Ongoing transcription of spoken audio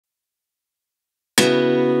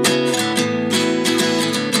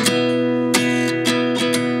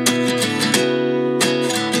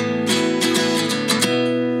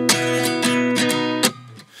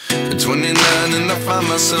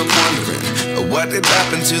what did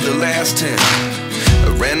happen to the last 10? I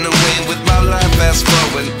ran away with my life, fast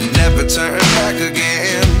forward, never turn back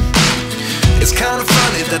again. It's kind of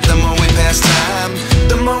funny that the more we pass time,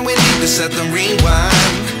 the more we need to set the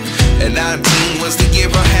rewind. And 19 was the year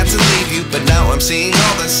I had to leave you, but now I'm seeing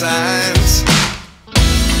all the signs.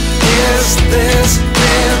 Is this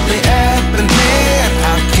really happening?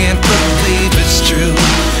 I can't believe it's true.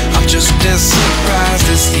 I'm just as surprised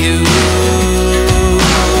as you.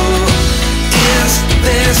 Is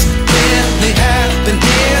this really happening?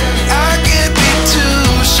 I can't be too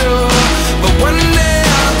sure, but one day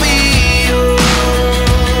I'll be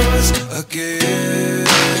yours again.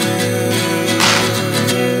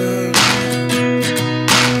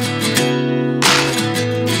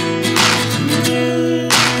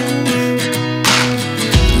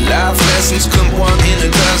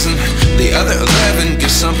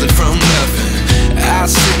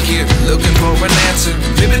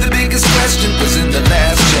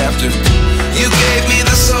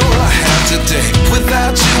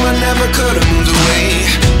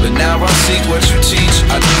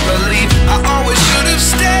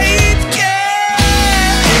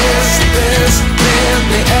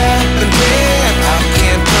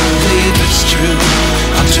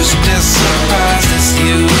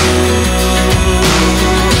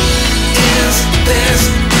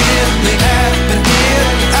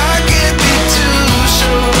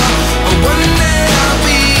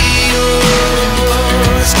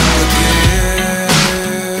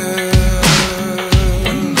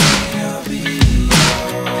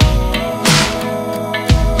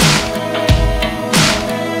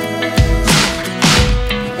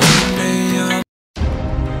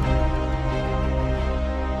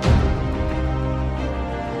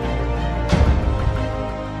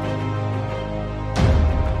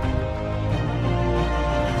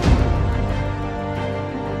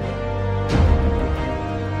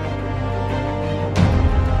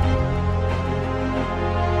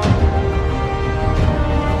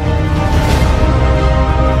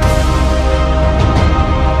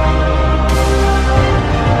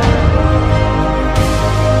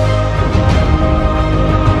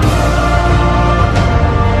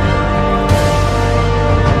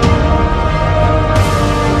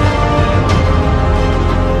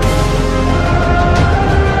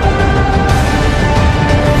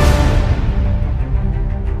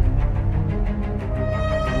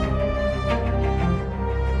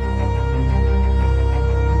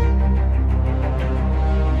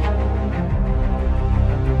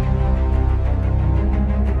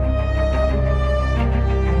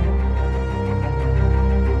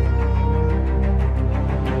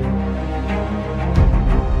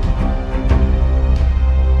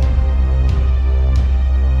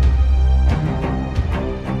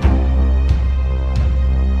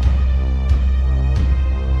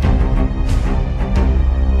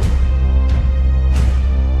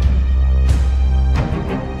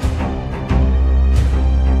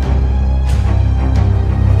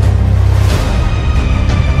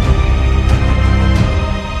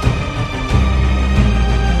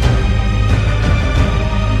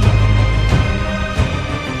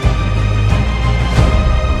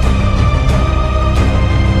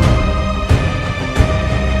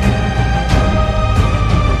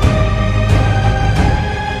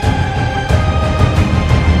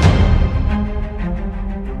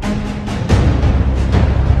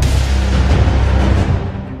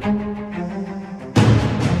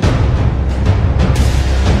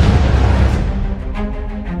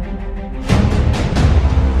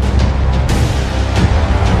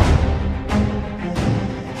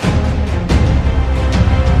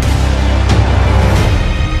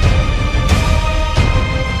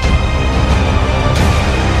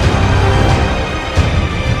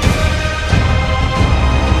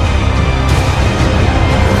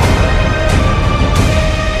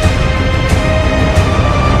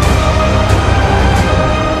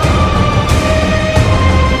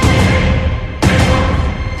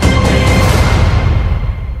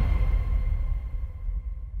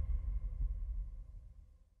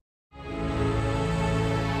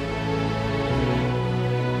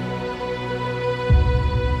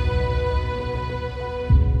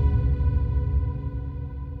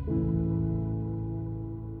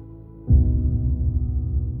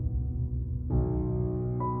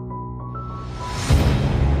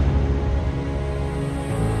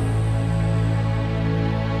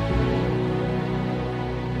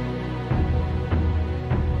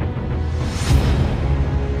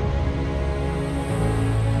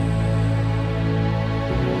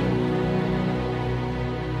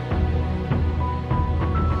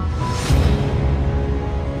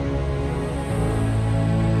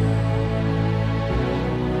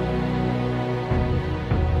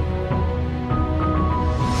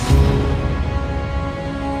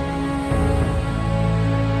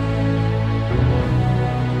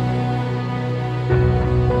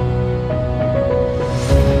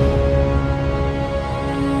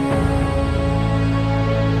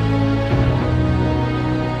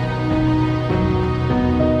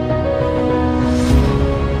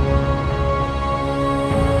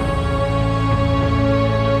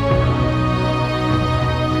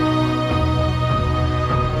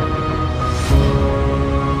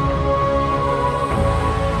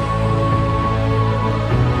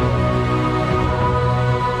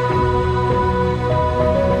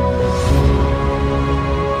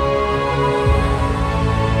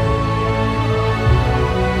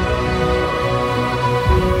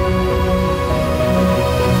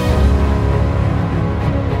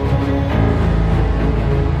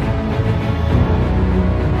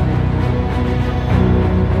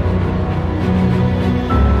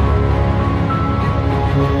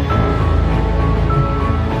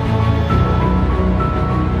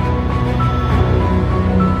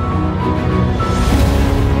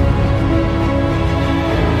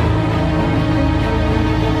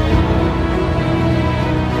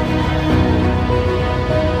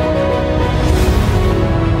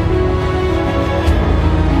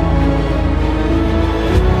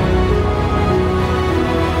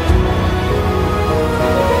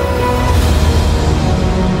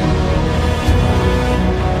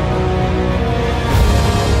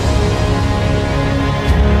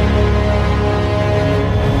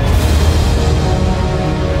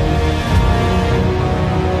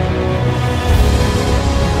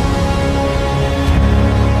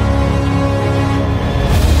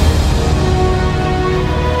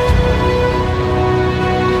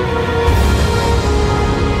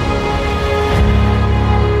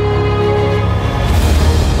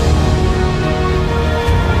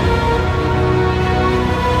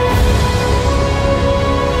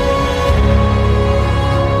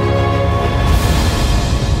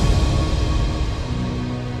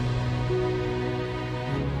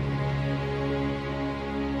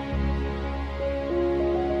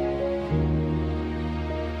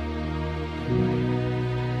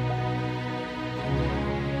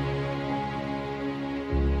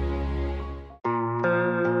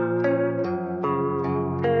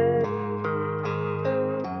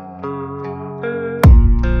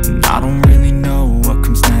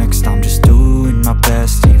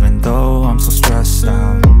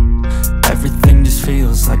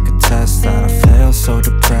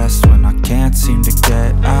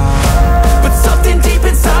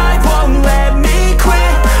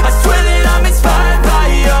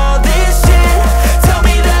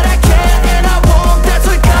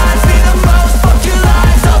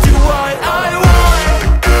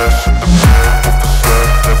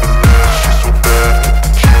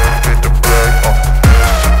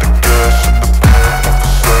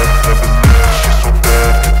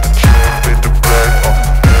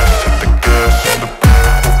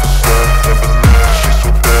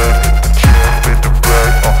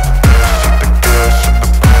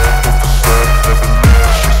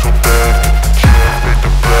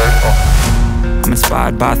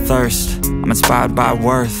 inspired by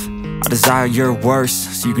worth. I desire your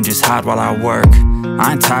worst, so you can just hide while I work.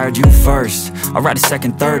 I ain't tired, you first. I'll write a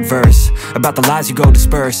second, third verse about the lies you go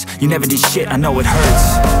disperse. You never did shit, I know it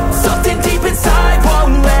hurts.